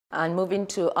And moving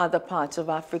to other parts of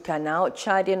Africa now,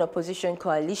 Chadian opposition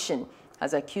coalition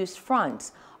has accused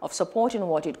France of supporting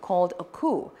what it called a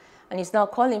coup and is now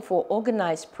calling for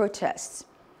organized protests.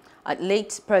 At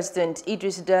late President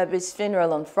Idriss Deby's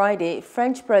funeral on Friday,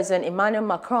 French President Emmanuel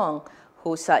Macron,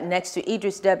 who sat next to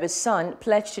Idriss Deby's son,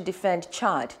 pledged to defend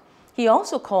Chad. He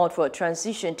also called for a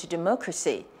transition to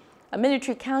democracy. A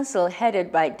military council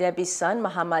headed by Deby's son,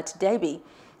 Mohamed Deby,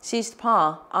 seized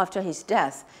power after his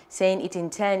death, saying it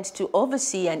intends to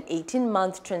oversee an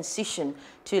 18-month transition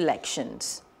to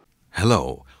elections.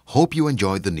 Hello, hope you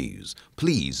enjoyed the news.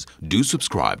 Please do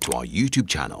subscribe to our YouTube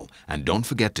channel and don't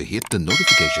forget to hit the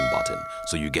notification button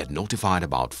so you get notified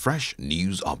about fresh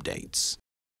news updates.